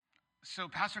So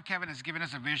Pastor Kevin has given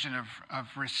us a vision of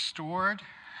restored,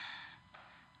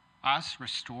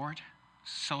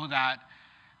 so that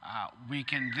we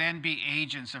can then be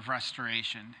agents of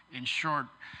restoration. In short,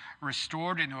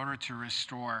 restored in order to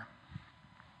restore.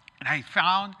 And I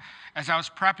found, as I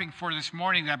was prepping for this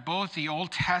morning, that both the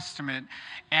Old Testament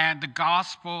and the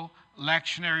gospel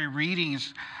lectionary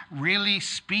readings really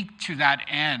speak to that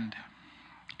end.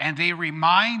 And they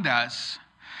remind us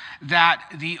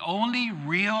that the only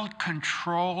real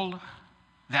control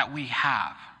that we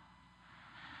have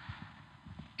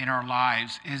in our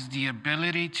lives is the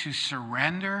ability to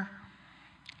surrender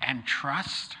and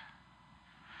trust,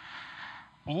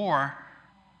 or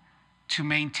to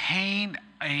maintain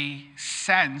a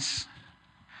sense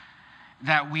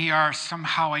that we are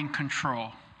somehow in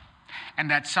control and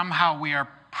that somehow we are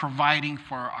providing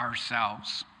for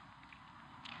ourselves.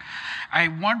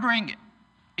 I'm wondering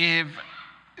if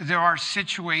there are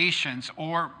situations,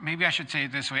 or maybe I should say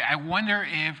it this way, I wonder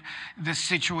if the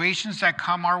situations that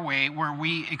come our way where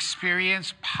we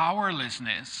experience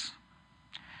powerlessness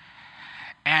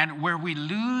and where we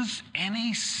lose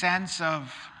any sense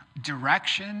of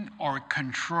direction or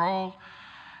control,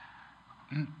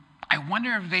 I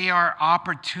wonder if they are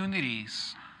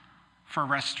opportunities for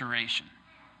restoration,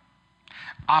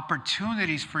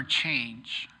 opportunities for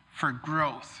change, for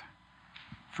growth,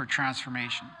 for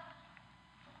transformation.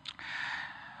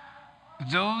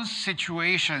 Those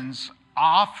situations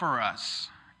offer us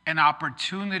an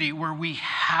opportunity where we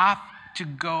have to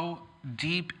go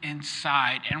deep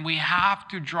inside and we have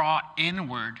to draw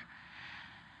inward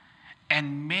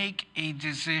and make a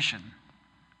decision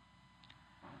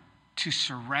to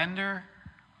surrender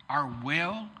our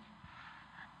will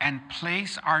and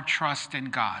place our trust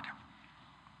in God.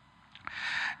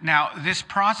 Now, this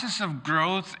process of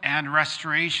growth and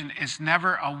restoration is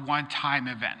never a one-time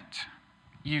event.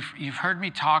 You've heard me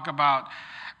talk about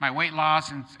my weight loss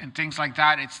and things like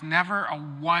that. It's never a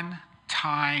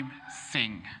one-time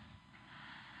thing.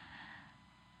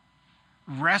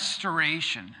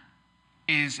 Restoration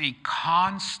is a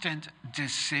constant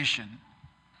decision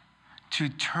to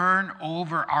turn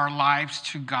over our lives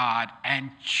to God and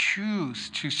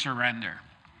choose to surrender.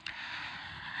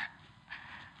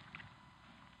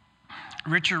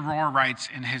 Richard Rohr writes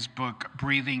in his book,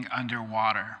 Breathing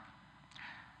Underwater,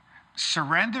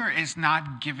 surrender is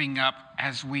not giving up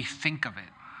as we think of it,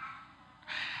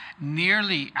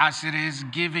 nearly as it is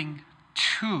giving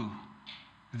to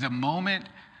the moment,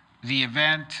 the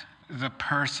event, the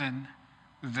person,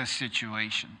 the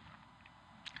situation.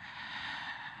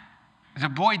 The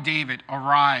boy David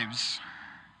arrives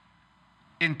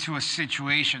into a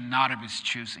situation not of his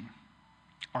choosing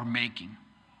or making.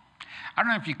 I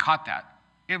don't know if you caught that.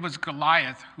 It was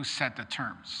Goliath who set the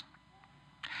terms.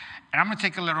 And I'm going to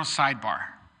take a little sidebar.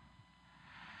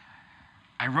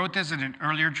 I wrote this in an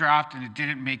earlier draft and it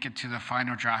didn't make it to the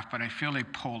final draft, but I feel a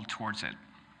pull towards it.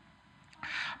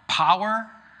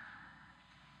 Power,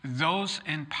 those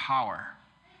in power,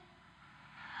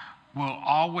 will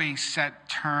always set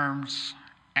terms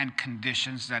and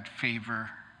conditions that favor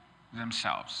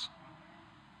themselves.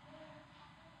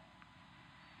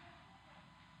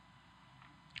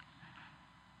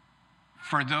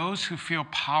 For those who feel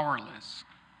powerless,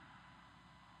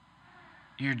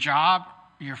 your job,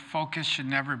 your focus should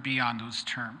never be on those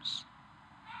terms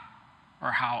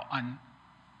or how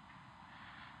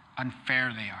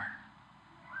unfair they are.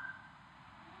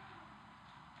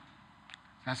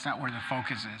 That's not where the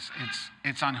focus is.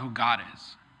 It's on who God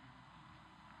is.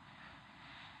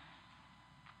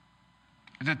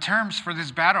 The terms for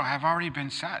this battle have already been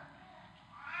set.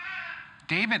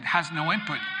 David has no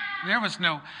input. There was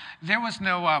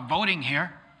no voting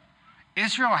here.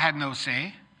 Israel had no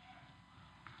say.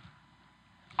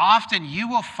 Often you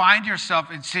will find yourself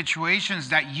in situations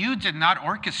that you did not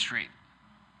orchestrate,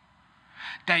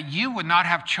 that you would not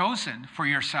have chosen for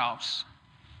yourselves.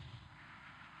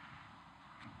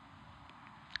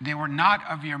 They were not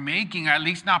of your making, at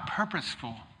least not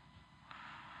purposeful.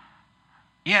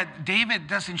 Yet David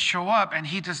doesn't show up and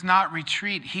he does not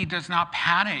retreat. He does not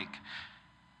panic.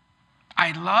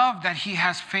 I love that he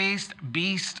has faced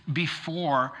beasts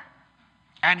before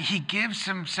and he gives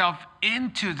himself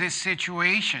into this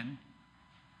situation,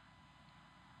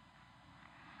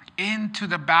 into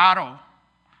the battle.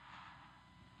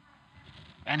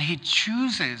 And he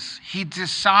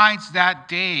decides that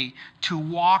day to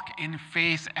walk in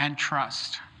faith and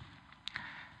trust.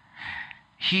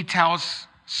 He tells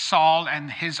Saul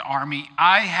and his army,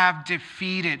 I have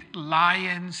defeated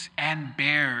lions and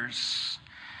bears.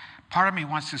 Part of me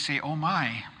wants to say, oh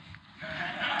my.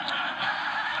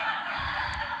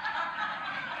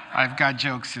 I've got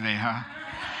jokes today, huh?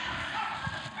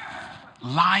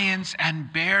 lions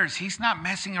and bears. He's not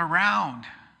messing around.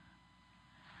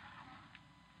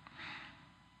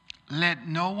 Let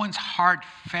no one's heart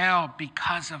fail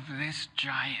because of this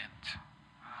giant.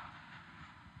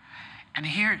 And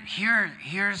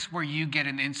here's where you get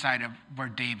an insight of where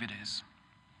David is.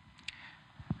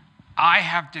 I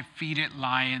have defeated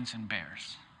lions and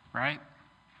bears, right?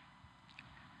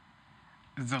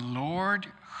 The Lord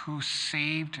who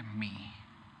saved me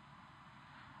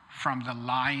from the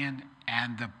lion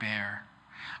and the bear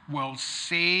will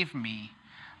save me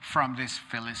from this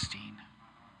Philistine.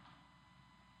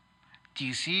 Do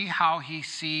you see how he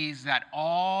sees that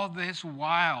all this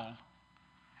while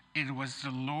it was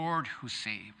the Lord who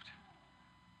saved?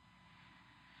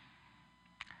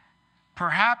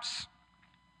 Perhaps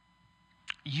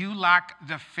you lack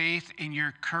the faith in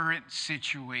your current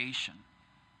situation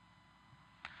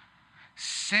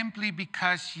simply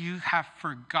because you have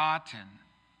forgotten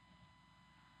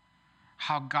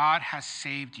how God has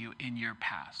saved you in your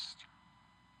past.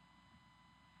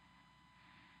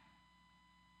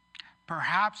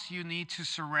 Perhaps you need to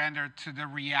surrender to the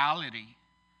reality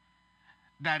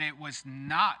that it was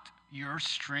not your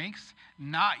strength,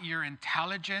 not your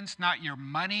intelligence, not your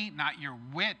money, not your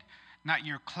wit, not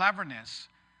your cleverness,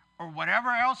 or whatever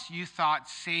else you thought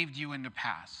saved you in the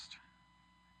past.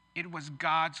 It was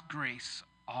God's grace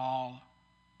all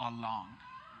along.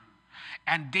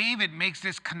 And David makes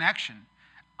this connection.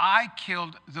 I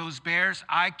killed those bears,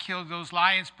 I killed those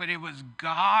lions, but it was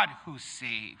God who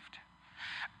saved.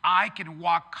 I can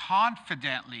walk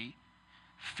confidently,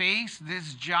 face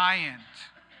this giant,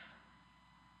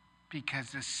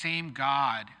 because the same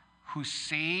God who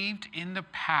saved in the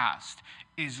past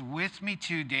is with me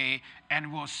today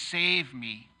and will save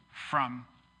me from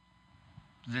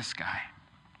this guy.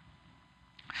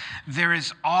 There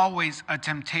is always a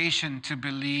temptation to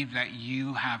believe that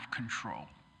you have control.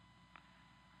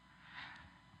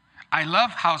 I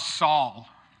love how Saul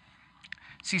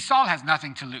has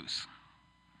nothing to lose.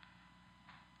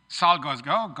 Saul goes,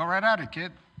 go right at it,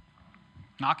 kid.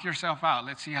 Knock yourself out.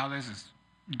 Let's see how this is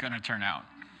going to turn out.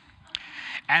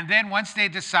 And then once they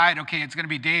decide, okay, it's going to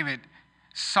be David,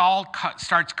 Saul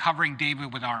starts covering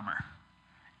David with armor.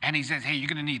 And he says, hey, you're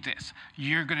going to need this.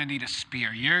 You're going to need a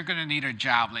spear. You're going to need a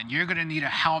javelin. You're going to need a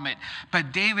helmet.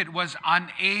 But David was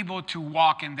unable to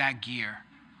walk in that gear.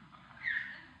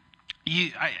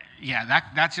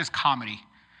 That's just comedy,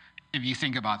 if you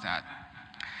think about that.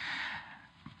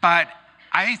 But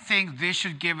I think this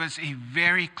should give us a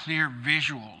very clear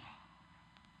visual.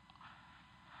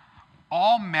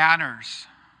 All manners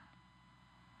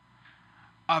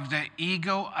of the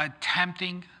ego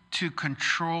attempting to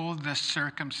control the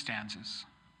circumstances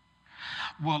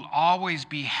will always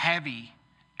be heavy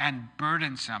and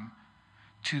burdensome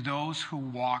to those who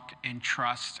walk in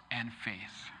trust and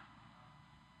faith.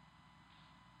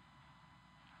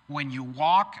 When you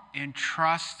walk in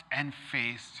trust and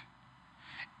faith,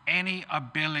 any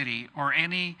ability or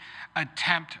any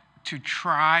attempt to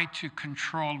try to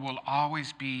control will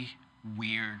always be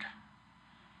weird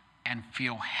and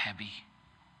feel heavy.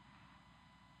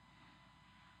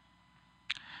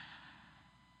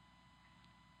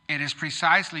 It is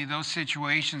precisely those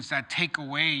situations that take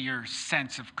away your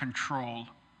sense of control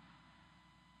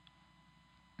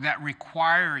that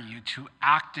require you to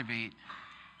activate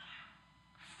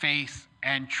faith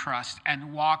and trust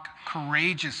and walk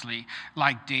courageously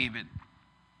like David.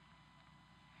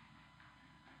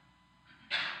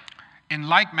 In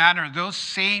like manner, those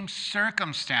same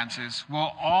circumstances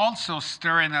will also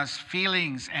stir in us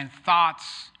feelings and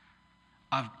thoughts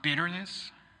of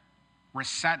bitterness,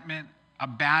 resentment,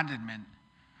 abandonment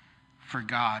for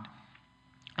God.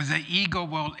 The ego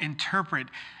will interpret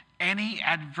any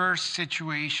adverse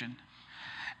situation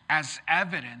as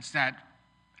evidence that,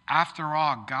 after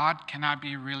all, God cannot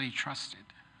be really trusted.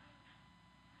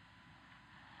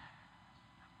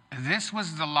 This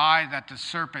was the lie that the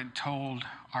serpent told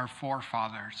our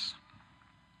forefathers,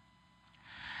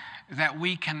 that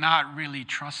we cannot really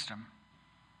trust him,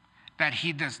 that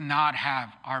he does not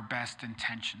have our best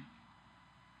intention.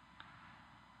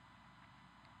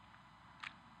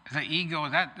 The ego,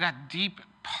 that deep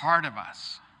part of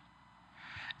us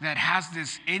that has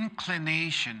this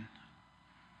inclination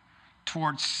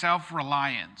towards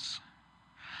self-reliance,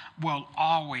 will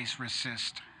always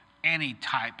resist any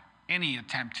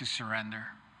attempt to surrender.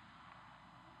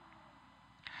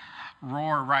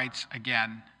 Rohr writes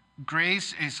again,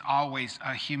 grace is always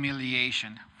a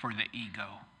humiliation for the ego.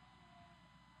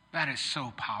 That is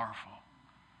so powerful.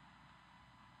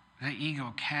 The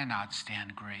ego cannot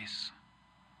stand grace.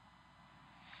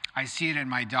 I see it in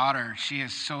my daughter. She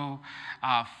is so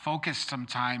focused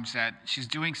sometimes that she's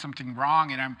doing something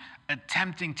wrong, and I'm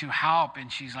attempting to help,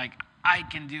 and she's like, I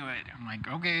can do it. I'm like,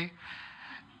 okay.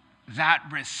 That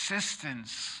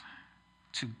resistance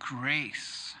to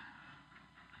grace.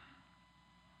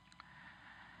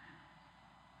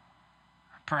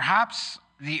 Perhaps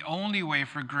the only way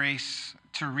for grace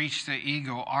to reach the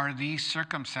ego are these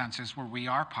circumstances where we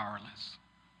are powerless.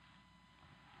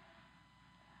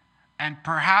 And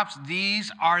perhaps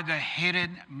these are the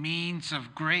hidden means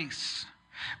of grace,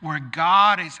 where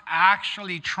God is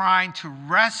actually trying to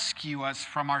rescue us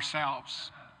from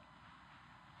ourselves.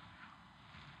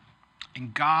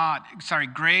 And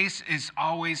grace is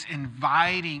always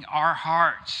inviting our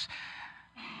hearts,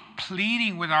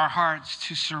 pleading with our hearts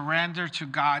to surrender to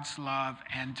God's love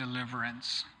and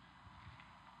deliverance.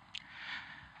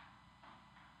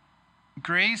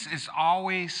 Grace is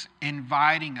always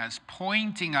inviting us,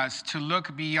 pointing us to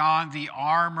look beyond the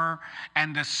armor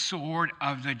and the sword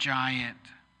of the giant.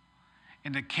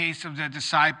 In the case of the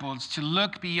disciples, to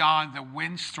look beyond the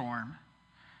windstorm,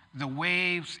 the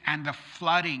waves, and the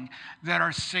flooding that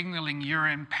are signaling your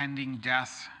impending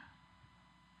death.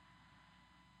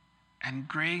 And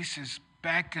grace is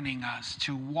beckoning us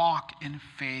to walk in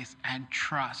faith and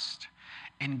trust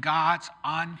in God's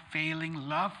unfailing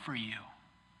love for you.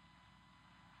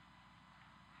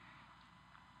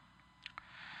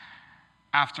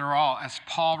 After all, as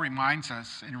Paul reminds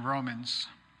us in Romans,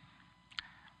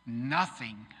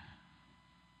 nothing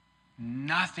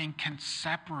can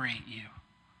separate you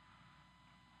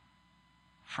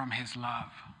from his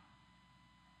love.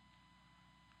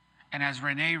 And as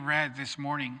Renee read this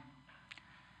morning,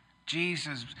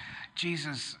 Jesus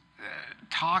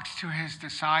talks to his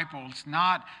disciples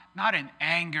not in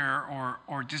anger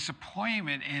or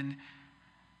disappointment, in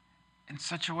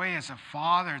such a way as a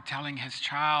father telling his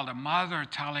child, a mother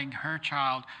telling her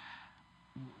child,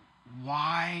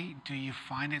 why do you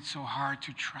find it so hard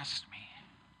to trust me?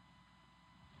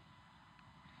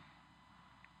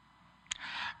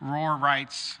 Rohr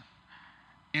writes,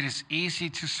 it is easy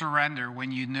to surrender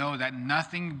when you know that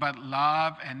nothing but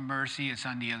love and mercy is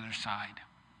on the other side.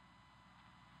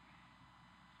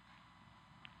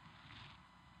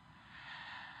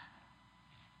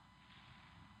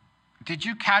 Did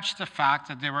you catch the fact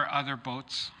that there were other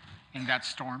boats in that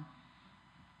storm?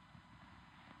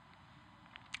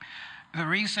 The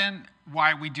reason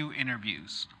why we do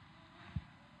interviews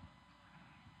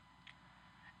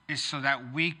is so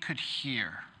that we could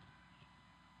hear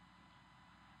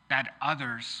that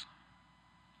others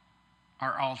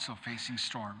are also facing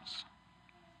storms.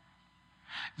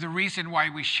 The reason why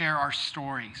we share our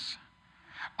stories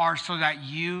are so that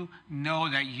you know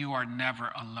that you are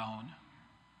never alone.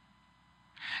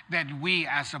 That we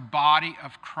as a body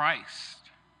of Christ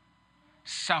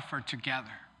suffer together.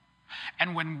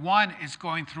 And when one is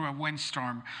going through a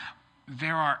windstorm,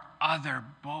 there are other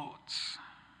boats.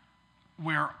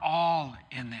 We're all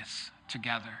in this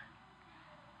together.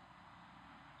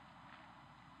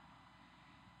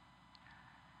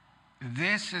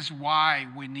 This is why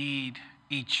we need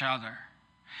each other.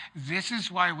 This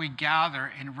is why we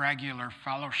gather in regular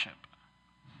fellowship,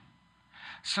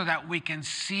 so that we can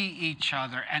see each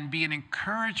other and be an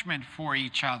encouragement for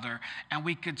each other, and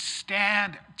we could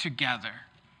stand together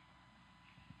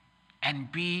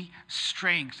and be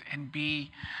strength and be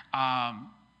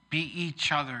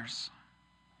each other's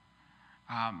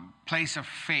place of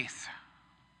faith.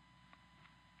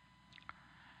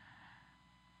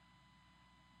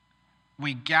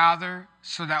 We gather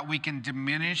so that we can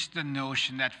diminish the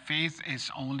notion that faith is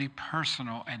only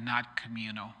personal and not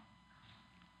communal.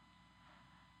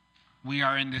 We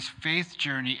are in this faith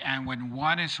journey, and when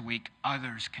one is weak,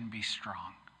 others can be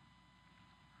strong.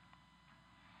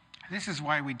 This is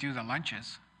why we do the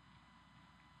lunches,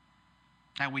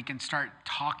 that we can start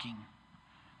talking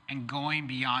and going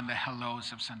beyond the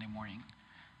hellos of Sunday morning.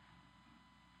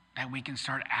 That we can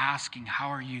start asking, how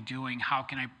are you doing? How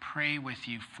can I pray with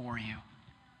you, for you?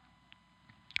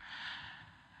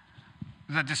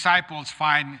 The disciples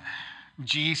find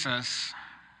Jesus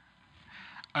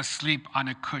asleep on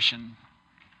a cushion.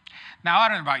 Now, I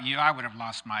don't know about you, I would have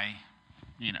lost my,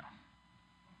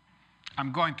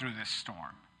 I'm going through this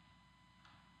storm.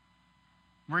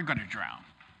 We're going to drown.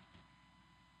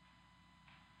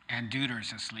 And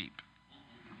Deuter's asleep.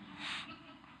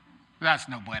 That's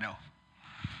no bueno.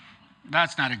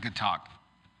 That's not a good talk.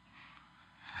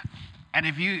 And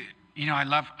if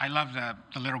I love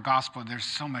the little gospel. There's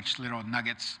so much little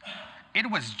nuggets.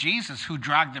 It was Jesus who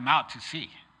dragged them out to sea.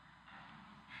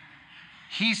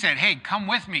 He said, hey, come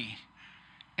with me.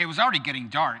 It was already getting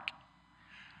dark.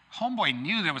 Homeboy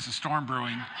knew there was a storm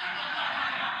brewing.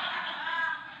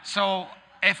 So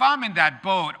if I'm in that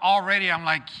boat, already I'm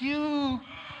like, you,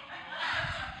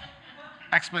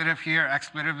 expletive here,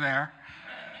 expletive there.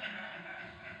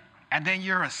 And then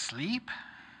you're asleep?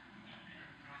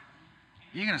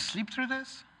 You're going to sleep through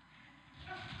this?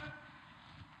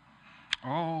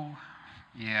 Oh,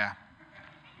 yeah.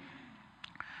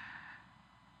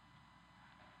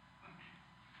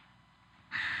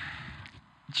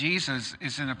 Jesus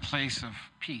is in a place of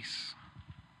peace,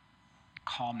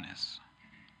 calmness.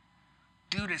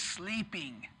 Dude is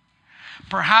sleeping.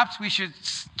 Perhaps we should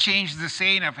change the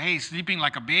saying of, hey, sleeping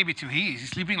like a baby to he's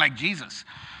sleeping like Jesus.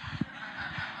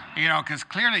 Because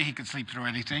clearly he could sleep through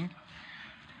anything.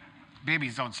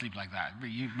 Babies don't sleep like that.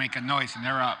 You make a noise and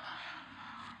they're up.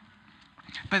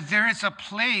 But there is a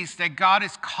place that God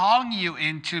is calling you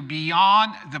into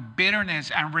beyond the bitterness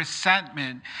and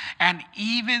resentment and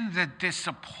even the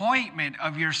disappointment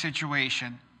of your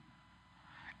situation.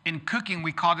 In cooking,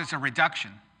 we call this a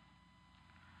reduction.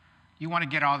 You want to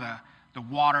get all the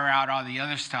water out, all the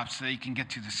other stuff, so that you can get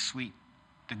to the sweet,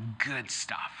 the good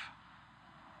stuff.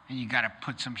 And you got to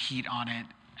put some heat on it,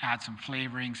 add some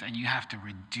flavorings, and you have to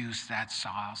reduce that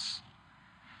sauce.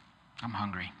 I'm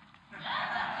hungry.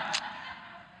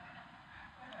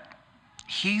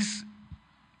 He's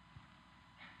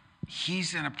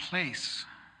in a place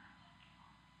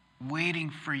waiting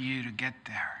for you to get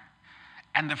there.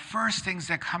 And the first things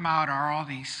that come out are all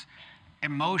these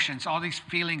emotions, all these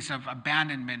feelings of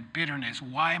abandonment, bitterness.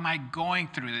 Why am I going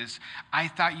through this? I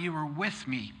thought you were with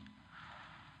me.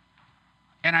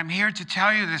 And I'm here to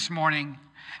tell you this morning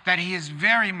that he is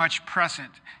very much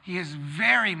present. He is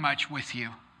very much with you.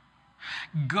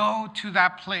 Go to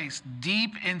that place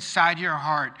deep inside your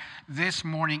heart this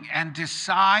morning and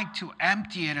decide to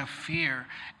empty it of fear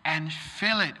and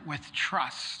fill it with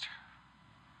trust.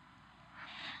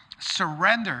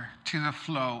 Surrender to the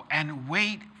flow and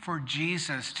wait for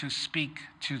Jesus to speak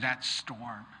to that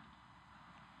storm.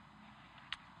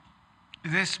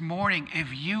 This morning, if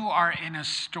you are in a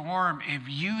storm, if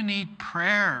you need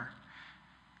prayer,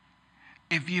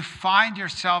 if you find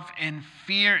yourself in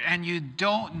fear and you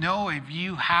don't know if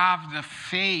you have the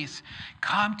faith,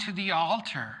 come to the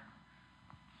altar.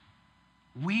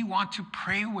 We want to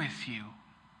pray with you.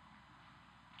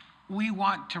 We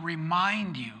want to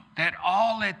remind you that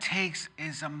all it takes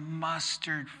is a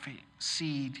mustard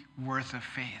seed worth of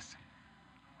faith.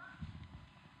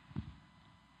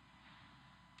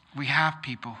 We have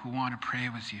people who want to pray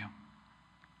with you.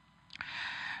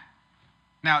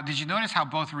 Now, did you notice how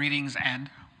both readings end?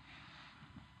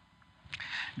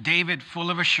 David, full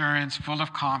of assurance, full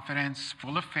of confidence,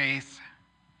 full of faith.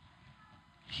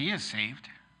 He is saved.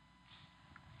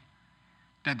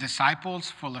 The disciples,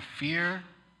 full of fear,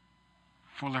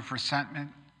 full of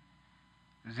resentment,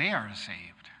 they are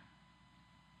saved.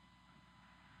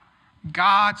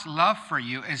 God's love for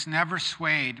you is never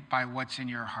swayed by what's in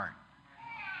your heart.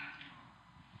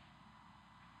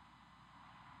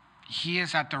 He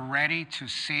is at the ready to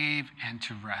save and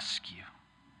to rescue.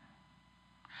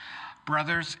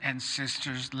 Brothers and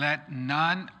sisters, let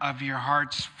none of your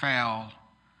hearts fail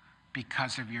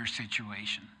because of your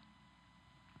situation.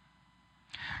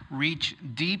 Reach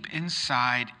deep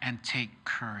inside and take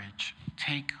courage.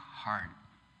 Take heart.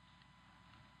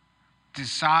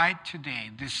 Decide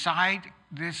today, decide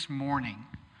this morning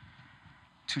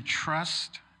to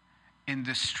trust in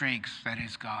the strength that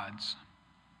is God's.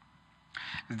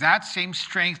 That same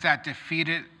strength that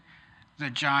defeated the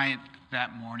giant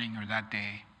that morning or that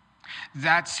day.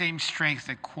 That same strength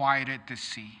that quieted the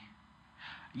sea.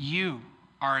 You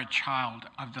are a child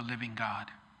of the living God.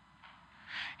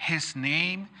 His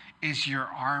name is your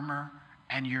armor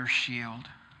and your shield.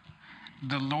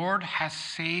 The Lord has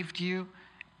saved you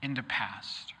in the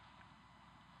past.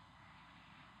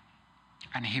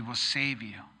 And he will save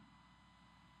you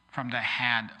from the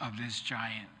hand of this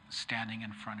giant standing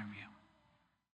in front of you.